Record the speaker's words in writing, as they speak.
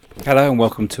Hello and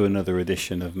welcome to another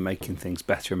edition of Making Things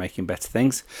Better and Making Better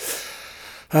Things.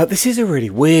 This is a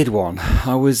really weird one.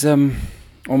 My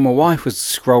wife was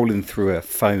scrolling through her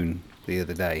phone the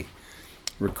other day,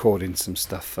 recording some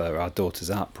stuff for our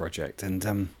daughter's art project,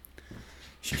 and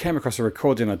she came across a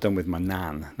recording I'd done with my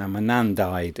nan. Now, my nan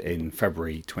died in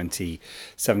January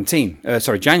 2017,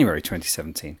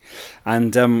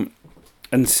 and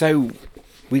so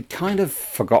we'd kind of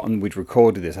forgotten we'd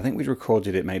recorded this. I think we'd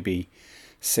recorded it maybe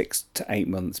 6 to 8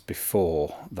 months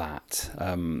before that,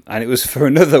 and it was for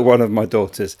another one of my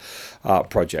daughter's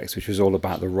art projects, which was all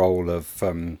about the role of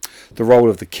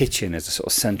the kitchen as a sort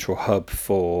of central hub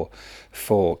for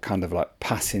kind of like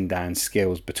passing down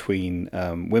skills between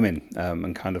women,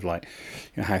 and kind of like,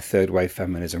 you know, how third wave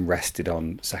feminism rested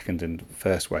on second and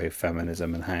first wave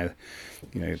feminism, and how,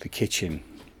 you know, the kitchen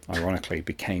ironically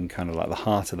became kind of like the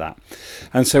heart of that.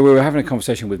 And so we were having a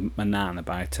conversation with my nan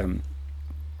about a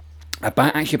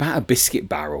biscuit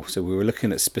barrel. So we were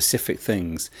looking at specific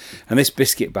things, and this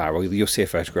biscuit barrel, you'll see a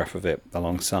photograph of it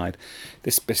alongside.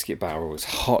 This biscuit barrel was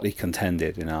hotly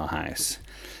contended in our house.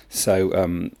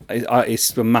 So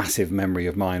it's a massive memory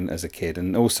of mine as a kid,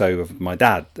 and also of my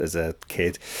dad as a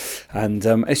kid. And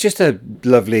it's just a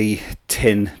lovely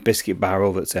tin biscuit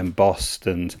barrel that's embossed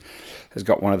and has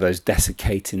got one of those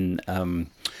desiccating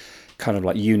kind of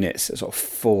like units that sort of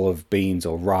full of beans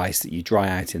or rice that you dry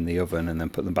out in the oven and then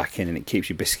put them back in, and it keeps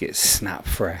your biscuits snap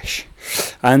fresh.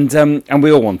 And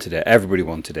we all wanted it. Everybody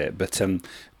wanted it, but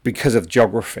because of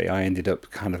geography, I ended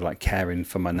up kind of like caring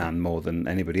for my nan more than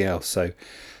anybody else. So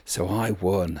I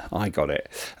won. I got it.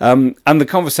 And the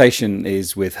conversation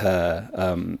is with her,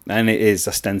 and it is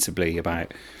ostensibly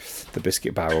about the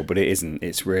biscuit barrel, but it isn't.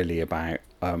 It's really about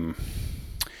well,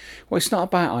 it's not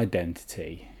about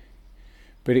identity,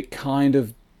 but it kind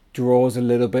of draws a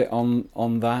little bit on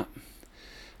that.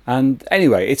 And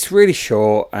anyway, it's really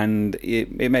short, and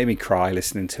it made me cry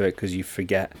listening to it, because you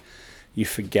forget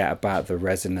about the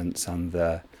resonance and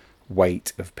the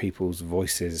weight of people's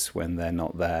voices when they're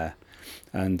not there.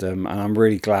 And I'm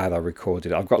really glad I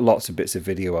recorded it. I've got lots of bits of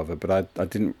video of it, but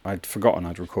I'd forgotten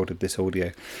I'd recorded this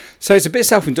audio. So it's a bit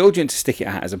self-indulgent to stick it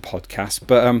out as a podcast,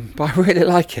 but I really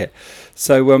like it.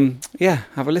 So yeah,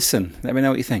 have a listen. Let me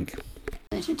know what you think.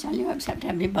 I should tell you, except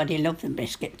everybody loved the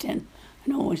biscuit tin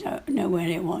and always know where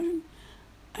it was.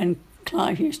 And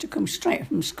Clive used to come straight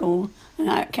from school, and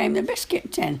out came the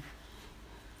biscuit tin.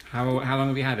 How long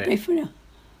have you had it? Before,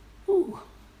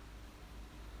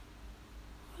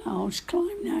 how old's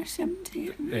Clive now?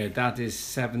 70. Yeah, Dad is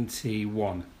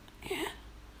 71. Yeah,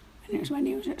 and it was when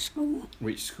he was at school.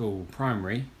 Which school?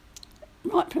 Primary?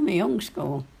 Right from the young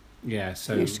school. Yeah,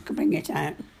 so He used to bring it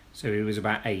out. So he was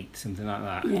about 8, something like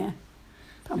that. Yeah,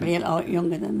 probably a lot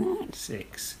younger than that.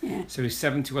 6. Yeah. So he's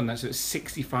 71 now, so it's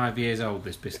 65 years old,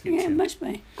 this biscuit Yeah, tin. it must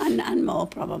be. And more,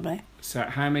 probably. So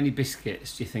how many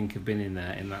biscuits do you think have been in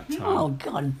there in that time? Oh,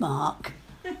 God, Mark.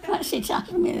 That's it,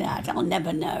 asking me that. I'll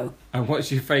never know. And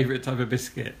what's your favourite type of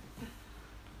biscuit?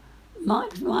 My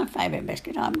favourite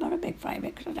biscuit, I'm not a big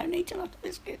favourite because I don't eat a lot of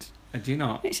biscuits. Do you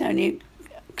not? It's only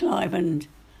Clive and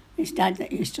his dad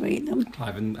that used to eat them.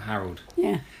 Clive and Harold.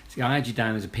 Yeah. See, I had you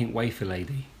down as a pink wafer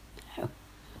lady.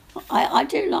 I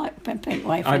do like pink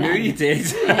wafer. I knew you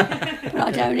did. Yeah, but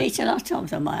I don't eat a lot of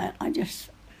them. I just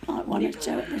like one or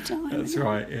two at a time. That's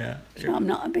right, yeah. So I'm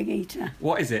not a big eater.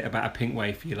 What is it about a pink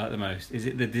wafer you like the most? Is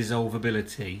it the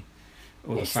dissolvability?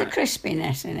 Or It's the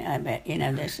crispiness in it a bit, you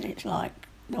know, it's like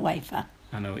the wafer.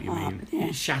 I know what you mean. Yeah.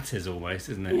 It shatters almost,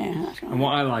 isn't it? Yeah, that's right. And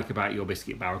what I like about your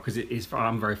biscuit barrel, because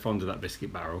I'm very fond of that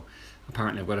biscuit barrel.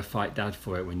 Apparently I've got to fight Dad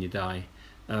for it when you die.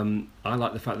 I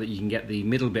like the fact that you can get the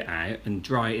middle bit out and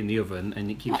dry it in the oven,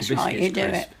 and it keeps That's your biscuits right, you do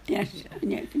crisp. it. Yes,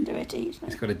 and you can do it easily.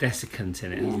 It's got a desiccant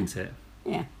in it, Yeah. hasn't it?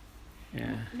 Yeah.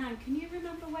 Yeah. Now, can you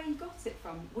remember where you got it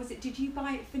from? Did you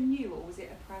buy it for new, or was it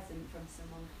a present from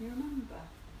someone? Can you remember?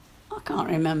 I can't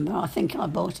remember. I think I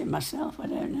bought it myself. I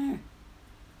don't know.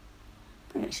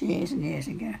 But it's years and years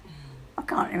ago. I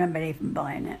can't remember even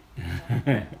buying it.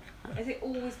 Has it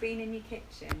always been in your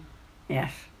kitchen?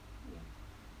 Yes.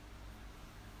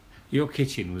 Your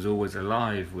kitchen was always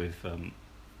alive with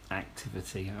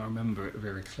activity. I remember it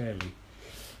very clearly.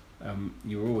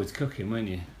 You were always cooking, weren't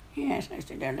you? Yes, I used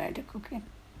to do a load of cooking.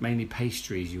 Mainly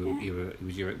pastries. Yeah.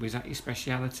 Was that your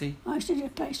speciality? I used to do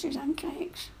pastries and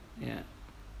cakes. Yeah.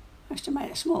 I used to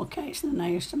make small cakes, and then I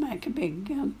used to make a big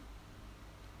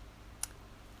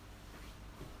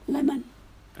lemon.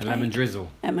 A lemon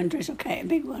drizzle. Lemon drizzle cake, a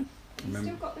big one. You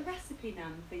still got the recipe,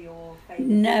 Nan, for your favourite?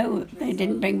 No, lemon they drizzle?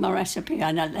 didn't bring my recipe.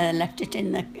 I left it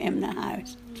in the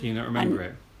house. Do you not remember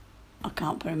it? I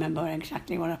can't remember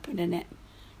exactly what I put in it,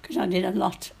 because I did a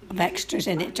lot of extras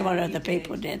in it to what other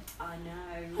people did. I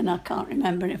know. And I can't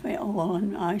remember if it all,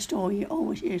 and I used to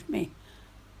always use me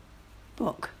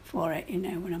book for it,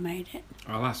 when I made it.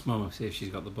 I'll ask Mum to see if she's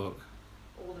got the book.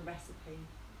 Or the recipe.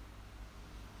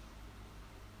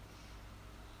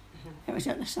 It was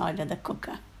at the side of the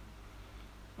cooker.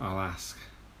 I'll ask.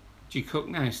 Do you cook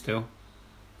now still?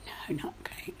 No, not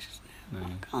cakes. No.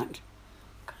 I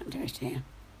can't do it here.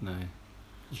 No.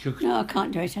 You cook? No, I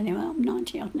can't do it anymore. I'm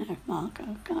 90 odd now, Mark.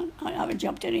 I can't. I have a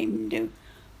job to even do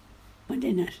my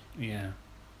dinners. Yeah.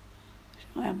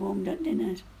 So I have warmed up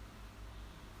dinners.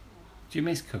 Do you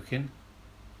miss cooking?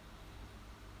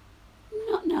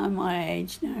 Not now my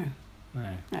age, no.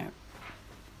 No. No.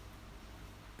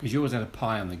 Because you always had a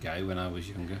pie on the go when I was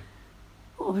younger.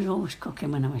 I was always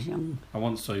cooking when I was young. I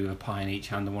once saw you with a pie in each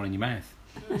hand and one in your mouth.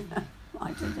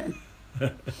 I didn't.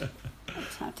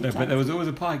 That's how to No, tell. but there was always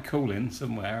a pie cooling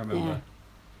somewhere, I remember. Yeah.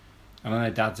 And I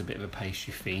know Dad's a bit of a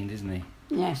pastry fiend, isn't he?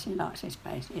 Yes, he likes his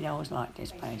pastry. He'd always liked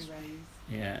his pastry.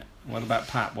 Yeah. What about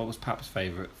Pap? What was Pap's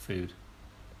favourite food?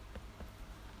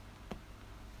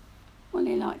 Well,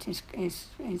 he liked his pastry,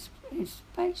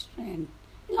 and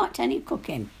he liked any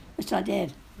cooking that I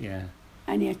did, Yeah.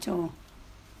 any at all.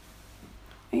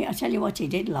 I tell you what, he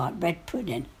did like bread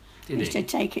pudding. Did He used he? to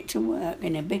take it to work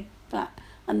in a big flat,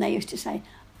 and they used to say,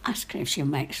 "Ask her if she'll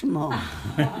make some more."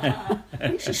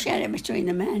 He used to share it between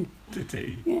the men. Did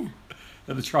he? Yeah,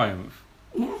 At the Triumph.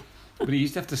 yeah. But he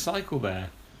used to have to cycle there.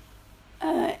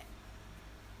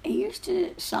 He used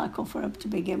to cycle for up to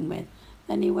begin with.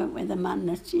 Then he went with a man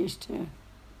that used to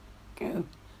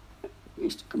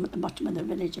come at the bottom of the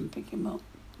village and pick him up.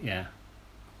 Yeah.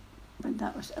 But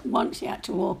that was once he had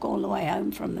to walk all the way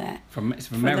home from there It's from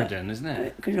For the- Meriden, isn't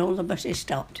it? because all the buses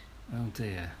stopped. Oh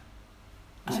dear.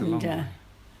 That's a And, long way.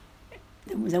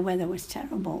 The weather was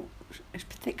terrible. It was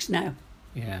thick snow.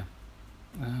 Yeah.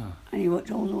 Oh, And he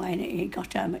walked all the way and he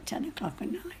got home at 10 o'clock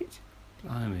at night.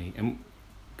 blimey. And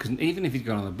because even if he'd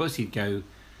gone on the bus, he'd go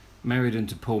Meriden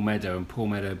to Paul Meadow and Paul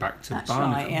Meadow back to That's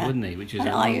Barnacle, right, yeah. wouldn't he? Which is And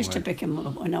a I long used to way. pick him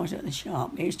up when I was at the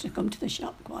shop. He used to come to the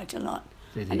shop quite a lot.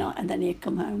 Did he? And then he'd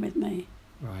come home with me.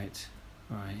 Right.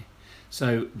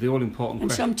 So the all-important And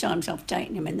question. sometimes I've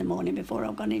taken him in the morning before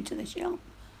I've gone into the shop.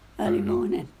 Early Oh, no.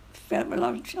 morning. For a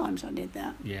lot of times I did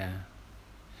that. Yeah.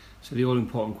 So the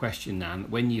all-important question, Nan,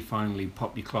 when you finally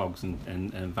pop your clogs and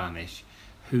vanish,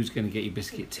 who's going to get your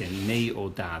biscuit tin, me or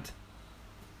Dad?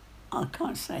 I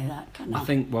can't say that, can I? I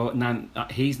think, well, Nan,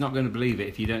 he's not going to believe it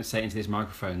if you don't say it into this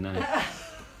microphone now.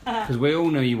 Because we all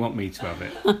know you want me to have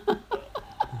it.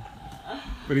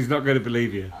 But he's not going to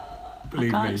believe you.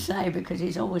 Believe I can't me. say because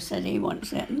he's always said he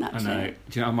wants it and I that's know. it.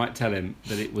 Do you know, I might tell him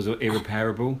that it was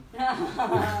irreparable.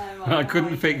 I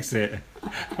couldn't fix it.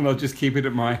 And I'll just keep it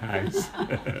at my house.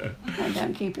 I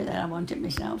don't keep it there, I want it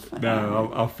myself.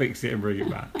 No, I'll fix it and bring it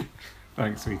back.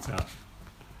 Thanks, sweetheart.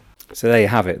 So there you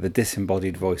have it, the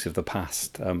disembodied voice of the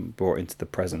past brought into the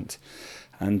present.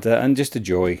 And just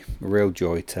a real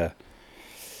joy to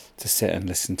sit and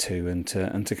listen to and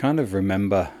to kind of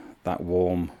remember that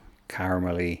warm,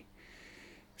 caramelly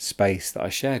space that I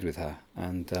shared with her.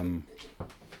 And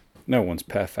no one's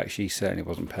perfect. She certainly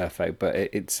wasn't perfect, but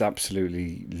it's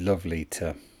absolutely lovely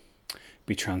to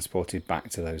be transported back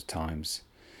to those times.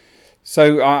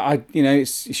 So I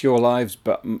it's your lives,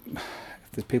 but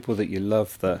if there's people that you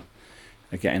love that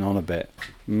are getting on a bit,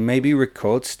 maybe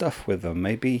record stuff with them.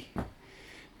 Maybe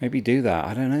do that.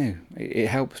 I don't know. It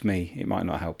helps me. It might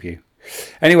not help you.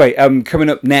 Anyway, coming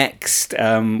up next,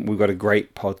 we've got a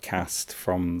great podcast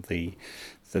from the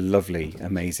lovely,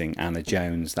 amazing Anna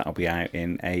Jones that'll be out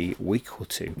in a week or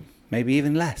two, maybe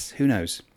even less. Who knows?